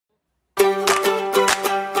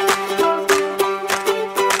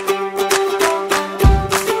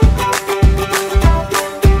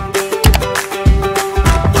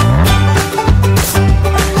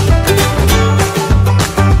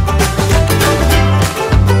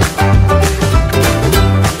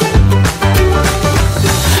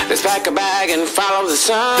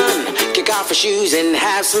sun, kick off your shoes and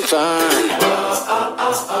have some fun.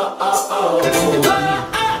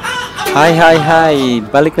 Hai,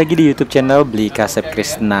 balik lagi di YouTube channel Beli Kasep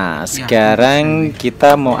Krisna. Sekarang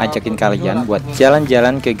kita mau ajakin kalian buat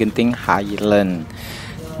jalan-jalan ke Genting Highlands.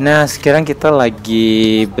 Nah, sekarang kita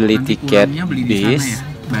lagi beli tiket bis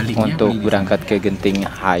untuk berangkat ke Genting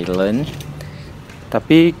Highlands.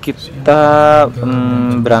 Tapi kita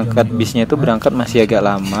berangkat bisnya itu berangkat masih agak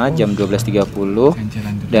lama, jam 12.30,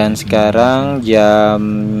 dan sekarang jam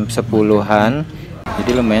 10-an.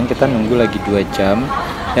 Jadi lumayan, kita nunggu lagi 2 jam.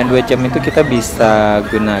 Dan 2 jam itu kita bisa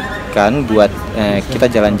gunakan buat kita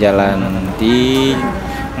jalan-jalan di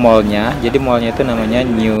mallnya. Jadi mallnya itu namanya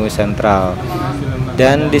New Central.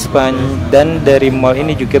 Dan dari mall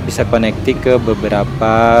ini juga bisa konekti ke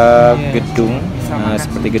beberapa gedung,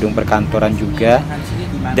 seperti gedung perkantoran juga.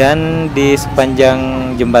 Dan di sepanjang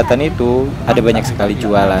jembatan itu ada banyak sekali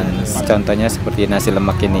jualan. Contohnya seperti nasi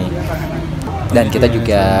lemak ini. Dan kita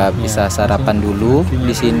juga bisa sarapan dulu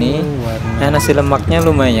di sini. Nah, nasi lemaknya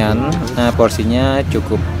lumayan, porsinya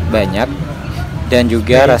cukup banyak, dan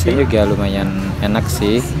juga rasanya juga lumayan enak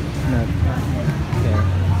sih.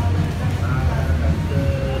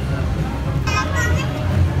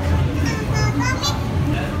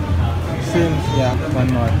 Ya, one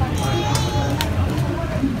more.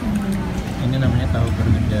 Ini namanya tahu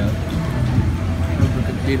bergedel.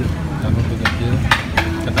 Tahu bergedel.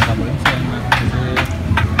 Kata kamu sih enak, jadi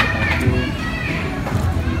aku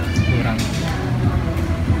kurang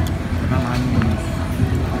manis.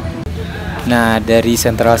 Nah, dari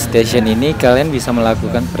Central Station ini kalian bisa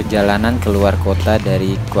melakukan perjalanan keluar kota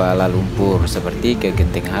dari Kualalumpur, seperti ke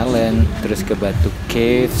Genting Highlands, terus ke Batu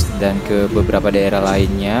Caves, dan ke beberapa daerah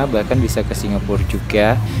lainnya, bahkan bisa ke Singapura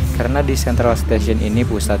juga. Karena di Central Station ini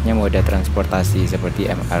pusatnya moda transportasi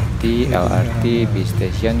seperti MRT, LRT, bis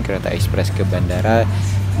station, kereta ekspres ke bandara,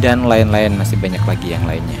 dan lain-lain, masih banyak lagi yang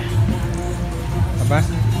lainnya. Apa?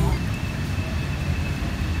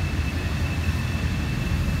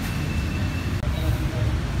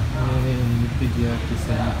 Ini dia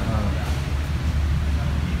kisah.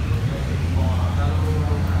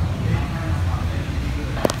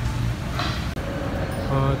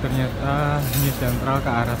 Oh, ternyata New Central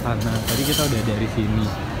ke arah sana. Tadi kita udah dari sini,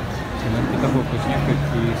 cuman kita fokusnya ke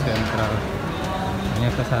New Central.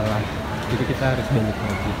 Ternyata salah, jadi kita harus balik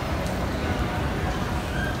lagi.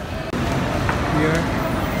 Here,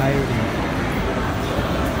 hiring.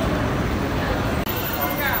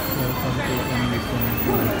 Welcome to Indonesia.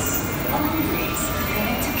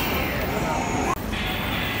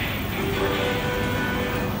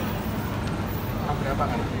 Berapa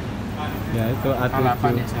kan? Ya itu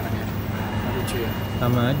A7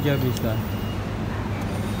 sama aja bisa.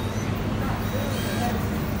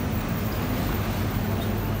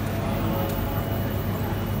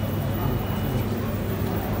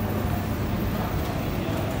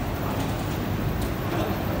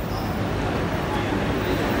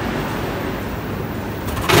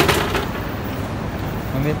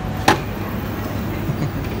 Amit.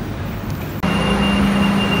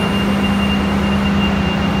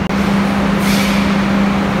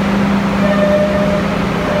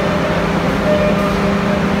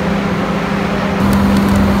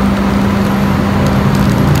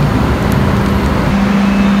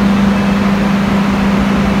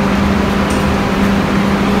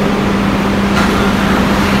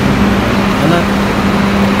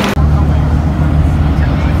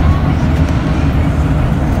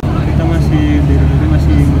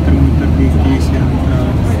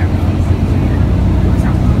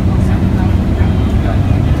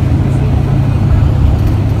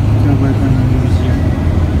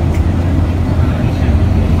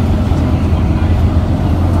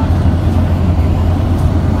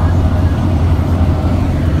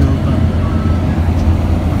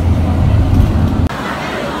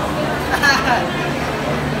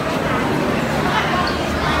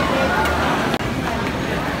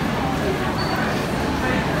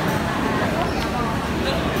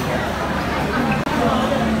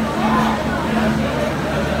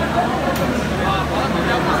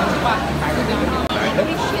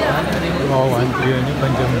 Wow, antriannya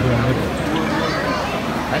panjang banget.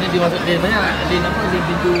 Tadi dimasuk di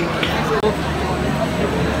pintu.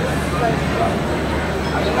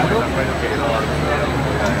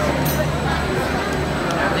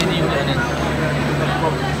 Ini udah nih.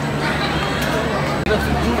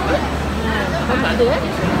 Apa ada ya?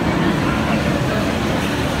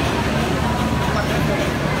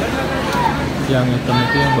 Yang hitam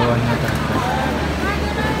itu yang bawahnya terkait.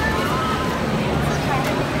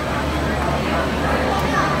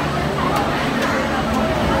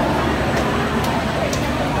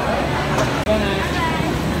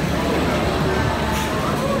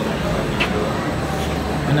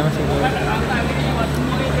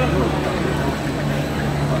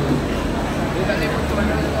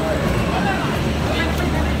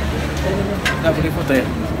 foto ya?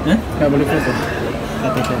 Hah? Nggak boleh foto.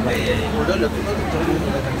 Kata siapa?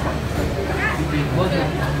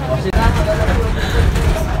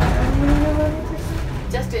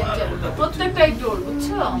 Just enjoy. প্রত্যেকটাই ডোর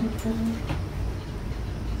বুঝছো?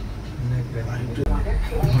 Matanya hijau.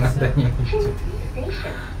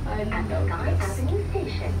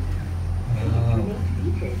 I love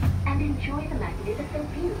this. And enjoy the magnificent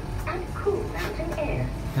view and cool mountain air.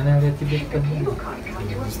 Mana lihat di The depan. cable car come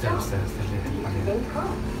to a stop. Stay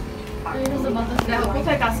calm. দেখো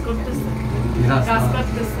কোথায় কাজ করতেছে কাজ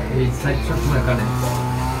করতেছে এই সাইড সব সময় কাটে।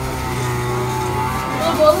 ও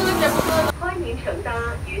বললো যে 欢迎乘搭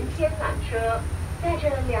云天缆车，在这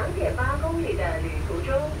2.8公里的旅途中，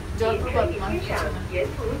你可以欣赏沿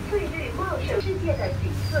途翠绿茂盛世界的景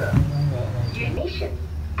色。云 Nation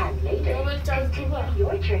and later continue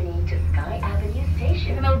your journey to Sky Avenue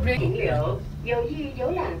Station. 停留，有意游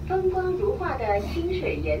览风光如画的清水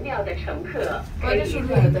颜料的乘客可以在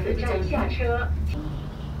此站下车。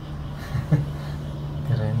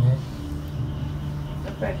 Kerennya.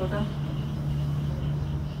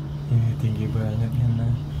 Ini tinggi banget ya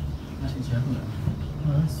nah. Masih jauh nggak?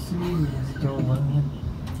 Masih jauh banget.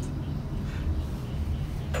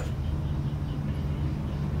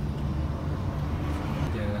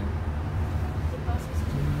 Jalan.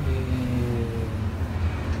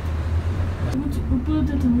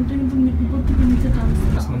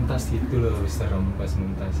 Pas mentas itu loh, serem pas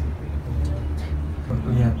mentas itu.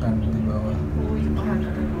 Kelihatan di bawah.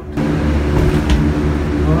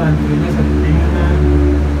 Oh, antrinya sepi kan?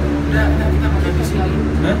 Udah, kita pakai di sini.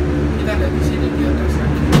 Hah? Kita nggak di sini di atas.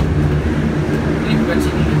 Ini bukan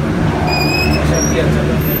sini. Saya lihat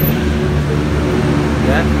coba.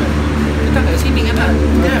 Ya? Kita nggak sini kan?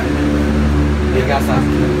 Ya. Di atas.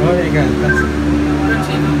 Oh, di atas. Bukan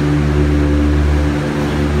sini.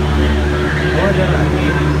 Oh, ada lagi.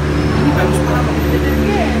 Ini bagus banget.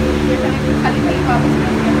 kali-kali bagus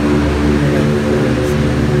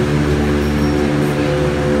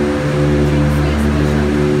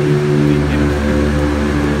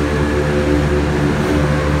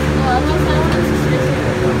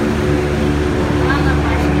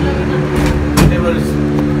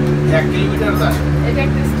kilometre था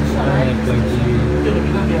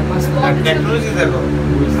टेक्नोलॉजी देखो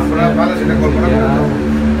আমরা ভালো সেটা কল্পনা করো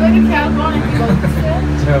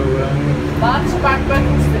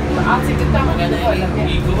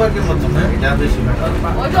এই দুবারের মতো না এটা বেশি টাকা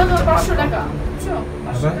ওইটা তো 500 টাকা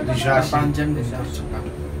panjang deh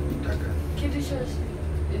কি ডিশেস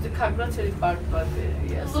এই যে খাগড়া ছেড়ে পার্ট পাবে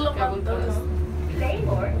ইয়েস কেবল plus Play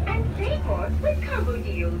more and save more with combo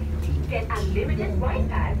deals. Get unlimited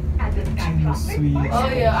Wi-Fi at the Skytropic. Oh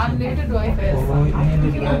yeah, unlimited Wi-Fi. Oh,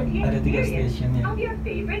 ini ada 3 station ya. Of your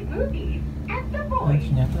favorite movies at the Oh, voice.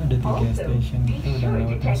 ternyata ada 3 station. Kita udah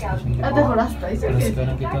lewatin station Ada kedua. rasta itu. Terus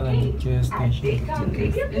sekarang kita lanjut ke station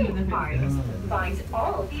ketiga. Find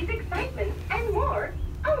all these excitements and more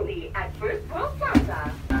only at First World Plaza.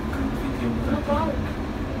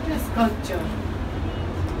 This culture.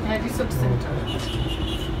 Yeah, research center.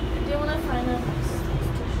 Do you want to find a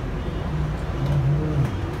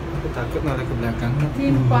Aku takut noleh ke belakang.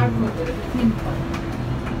 theme park? Theme park.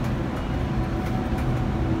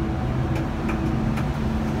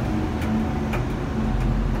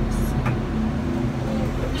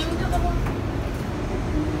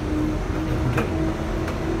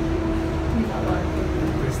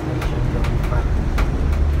 Station keempat.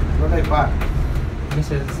 ওটাই পার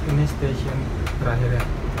Ini station terakhir ya.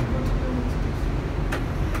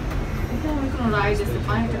 Ride is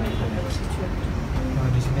fine. Oh,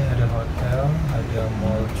 di sini ada hotel, ada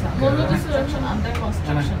mall juga. Mall construction under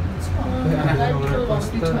construction. Roller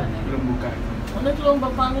coaster. belum buka. Onak lomba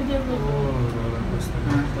paano dia Oh, roller coaster.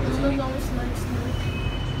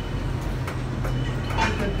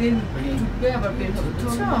 দিন ঢুকবে আবার বের হবে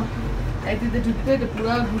বুঝছো একদিকে ঢুকবে এটা পুরো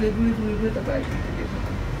ঘুরে ঘুরে ঘুরে ঘুরে তারপর একদিকে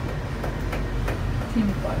theme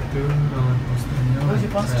park Itu roller coasternya. ওই যে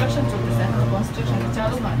কনস্ট্রাকশন চলতেছে এখন কনস্ট্রাকশন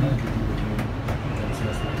চালু হয়নি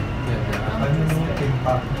Apa ini theme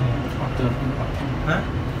parknya? Outdoor park. Hah?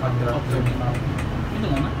 Outdoor theme park. Itu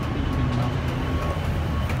mana?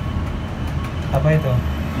 Apa itu?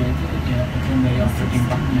 Ya itu dia bagian dari outdoor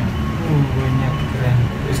parknya. Banyak keren.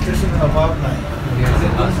 Station অভাব নাই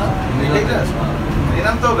এটা এই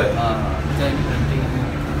নাম তো হবে Kita ini berhenti.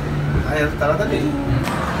 আয় তাড়াতাড়ি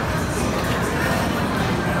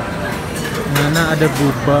Mana ada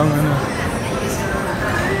bubang,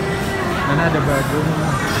 mana ada bagong,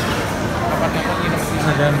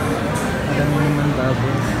 ada minuman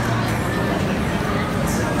bagong.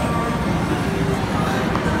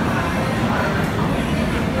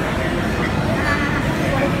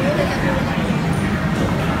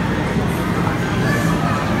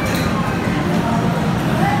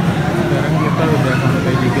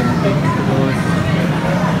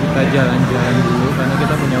 kita jalan-jalan dulu karena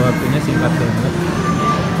kita punya waktunya singkat banget.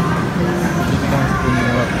 Jadi kita masih punya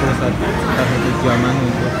waktu sekitar 1 jaman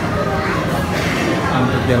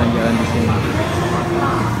untuk jalan-jalan di sini.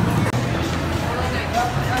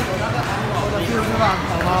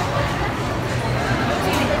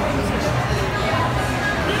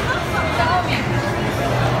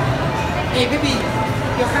 baby,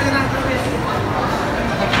 有看见那这边？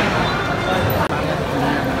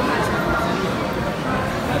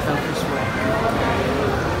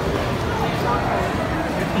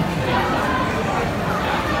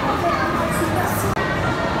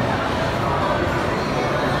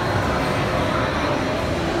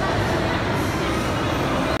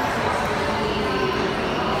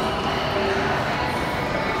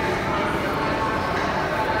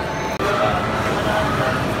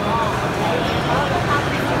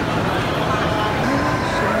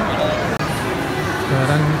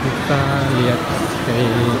 Sekarang kita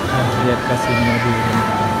lihat kasino dulu.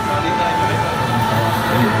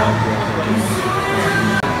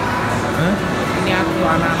 Ini aku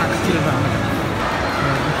anak-anak kecil banget.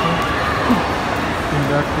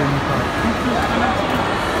 Indah tempat.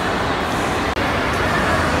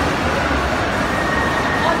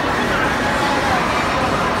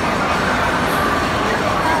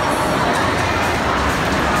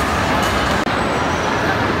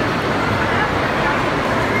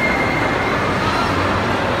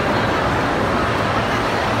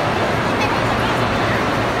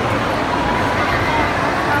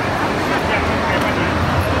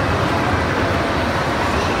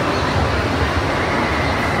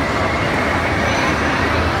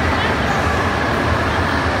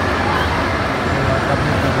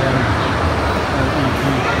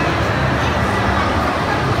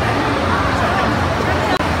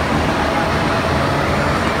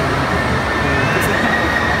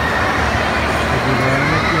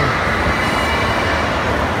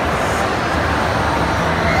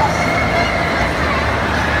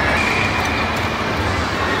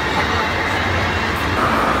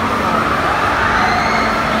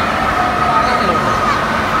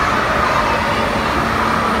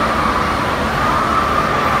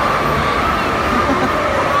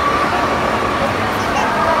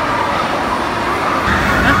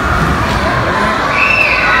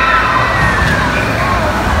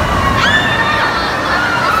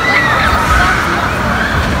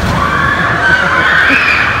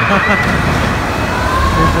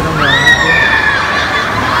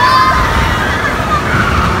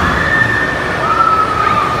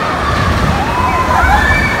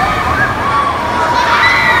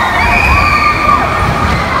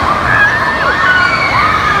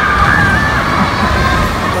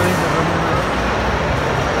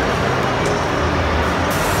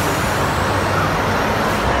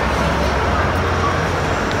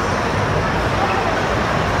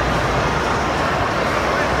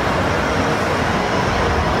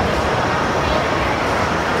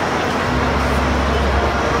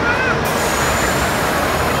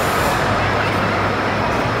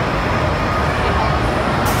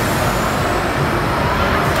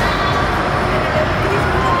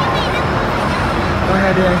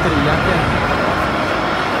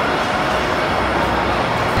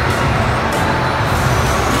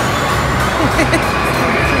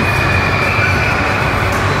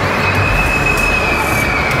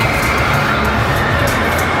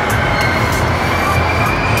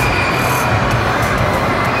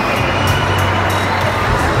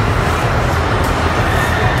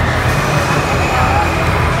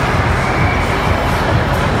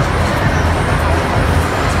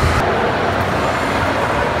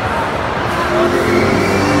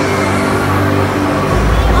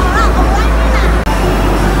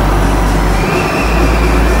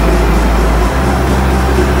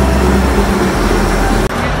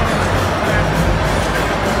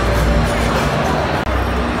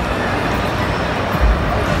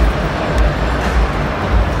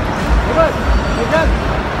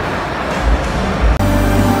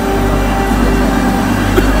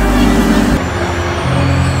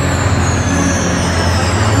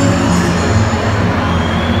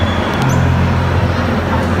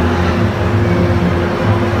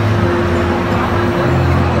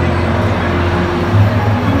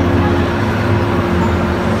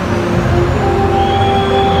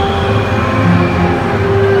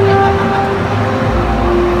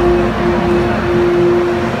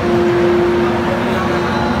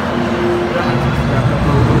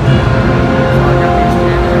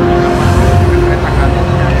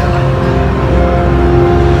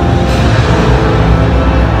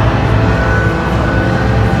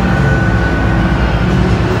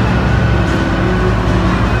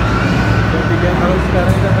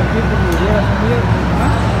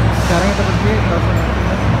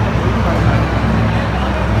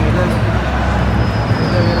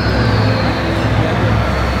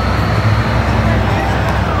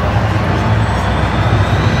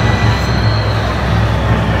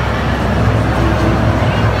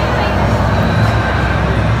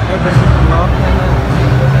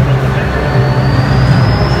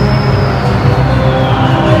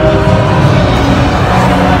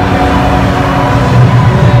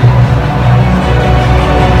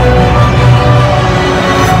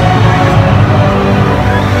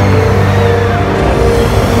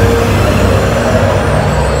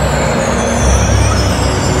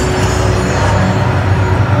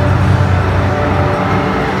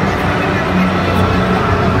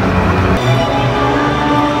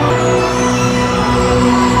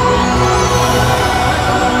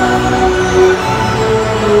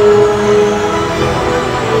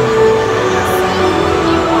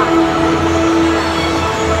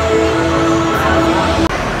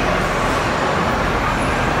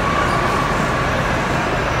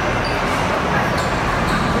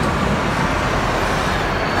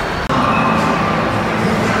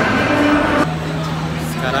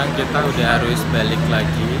 kita udah harus balik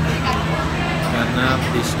lagi karena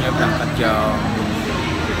bisnya berangkat jam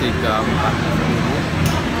 3.40.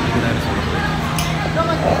 Kita harus balik lagi.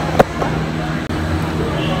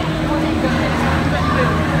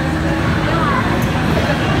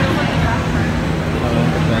 Kalau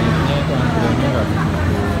untuk baliknya itu antriannya nggak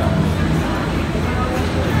begitu ramai.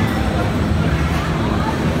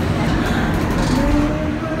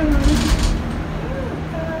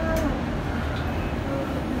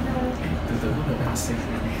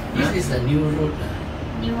 This is the new road.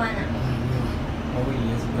 New one. Oh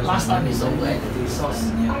iya, Last time is over at the resort.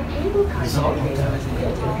 Resort hotel.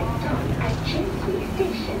 At Genting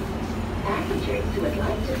Station, passengers who would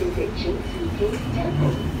like to visit Genting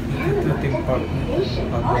Temple, Itu tempat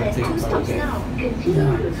two stops now.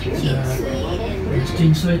 Continue your journey.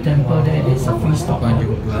 Jingshui Temple, there is a free stop.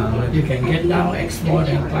 Panjang banget. You can get down, explore,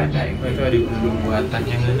 then climb back. Oh, itu ada buatan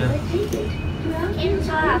yang mana? In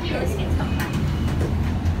after skin stop time.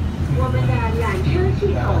 我们的缆车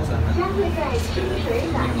系统将会在清水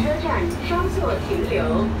缆车站双座停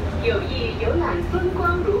留。有意游览风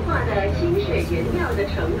光如画的清水原庙的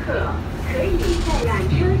乘客，可以在缆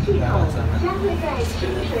车系统将会在清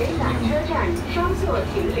水缆车站双座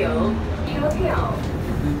停留。车票。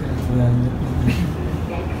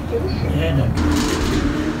Yeah, the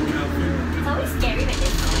It's always scary when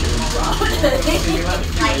there's something wrong.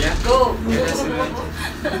 Like, go.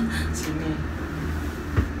 Sini.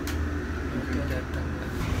 Kita datang.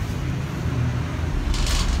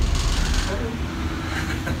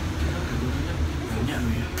 banyak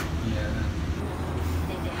ya. Iya.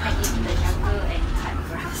 Then they hide into the jungle and cut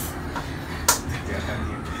grass.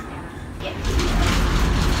 Yeah.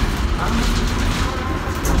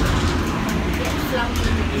 Get slumped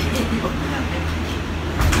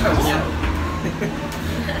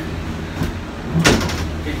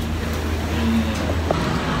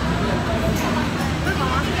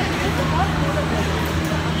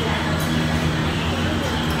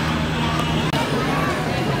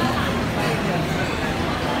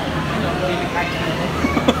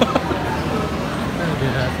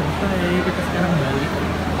Udah selesai, kita sekarang balik.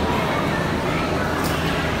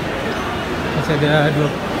 Masih ada 10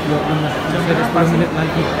 menit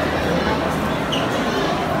lagi.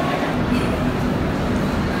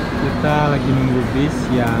 Kita lagi nunggu bis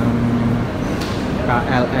yang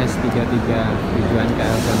KLS 33 tujuan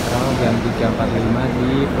KL Sentral jam 3.45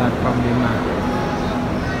 di platform 5.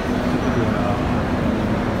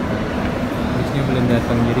 Bisnya belum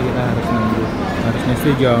datang, jadi kita harus nunggu. Harusnya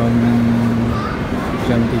sih jam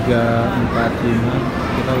 3.45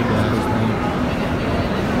 kita udah harus naik.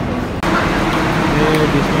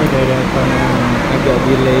 Bisnya udah datang, agak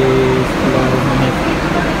delay 10 menit.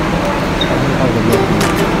 Kita udah belum.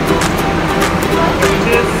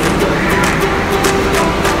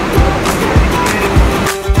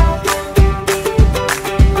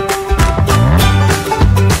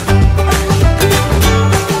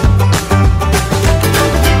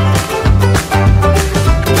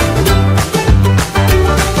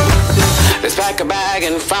 Let's pack a bag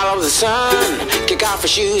and follow the sun. Kick off our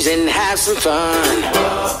shoes and have some fun.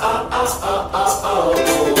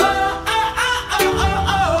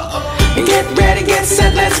 Get ready, get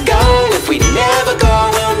set, let's go. If we never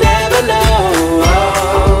go, we'll never know.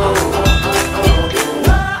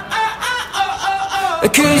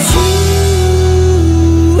 'Cause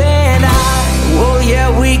you and I, oh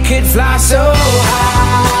yeah, we could fly so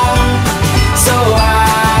high, so high.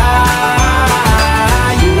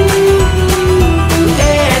 You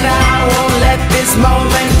and I won't let this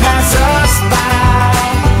moment pass us by,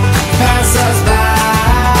 pass us by.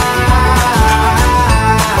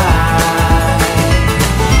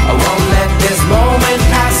 I won't let this moment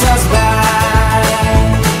pass us by.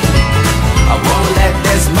 I won't let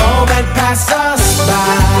this moment pass us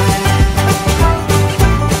by.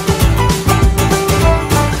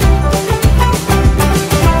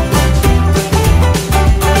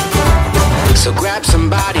 So grab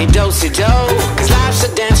somebody do-si-do, 'cause life's a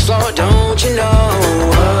dance floor, don't you know?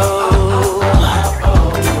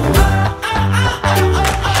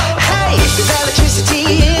 Hey, there's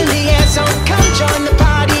electricity in the air, so come join the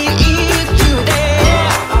party if you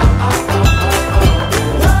dare.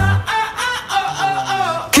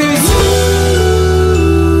 'Cause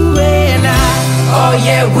you and I, oh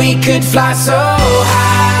yeah, we could fly so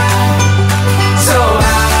high, so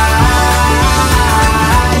high.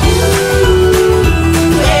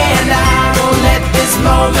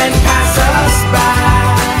 Moment pass us by,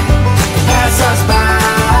 pass us by.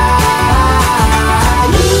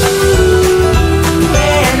 You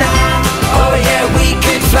and I, oh yeah, we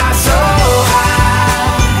could fly so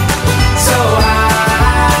high, so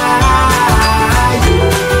high.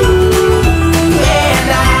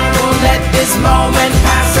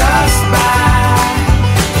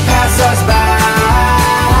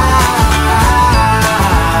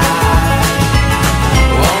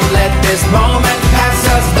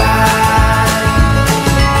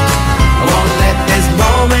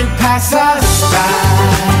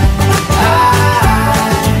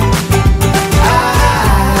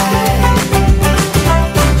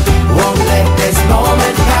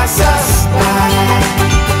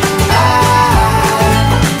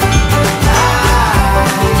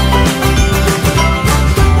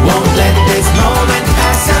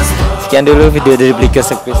 Sekian dulu video dari Blika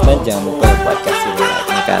Krishna. Jangan lupa buat kasih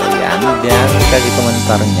like kalian dan kasih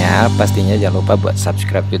komentarnya. Pastinya jangan lupa buat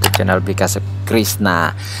subscribe YouTube channel Blika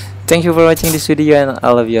Krishna. Thank you for watching this video and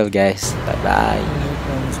I love you all guys. Bye bye.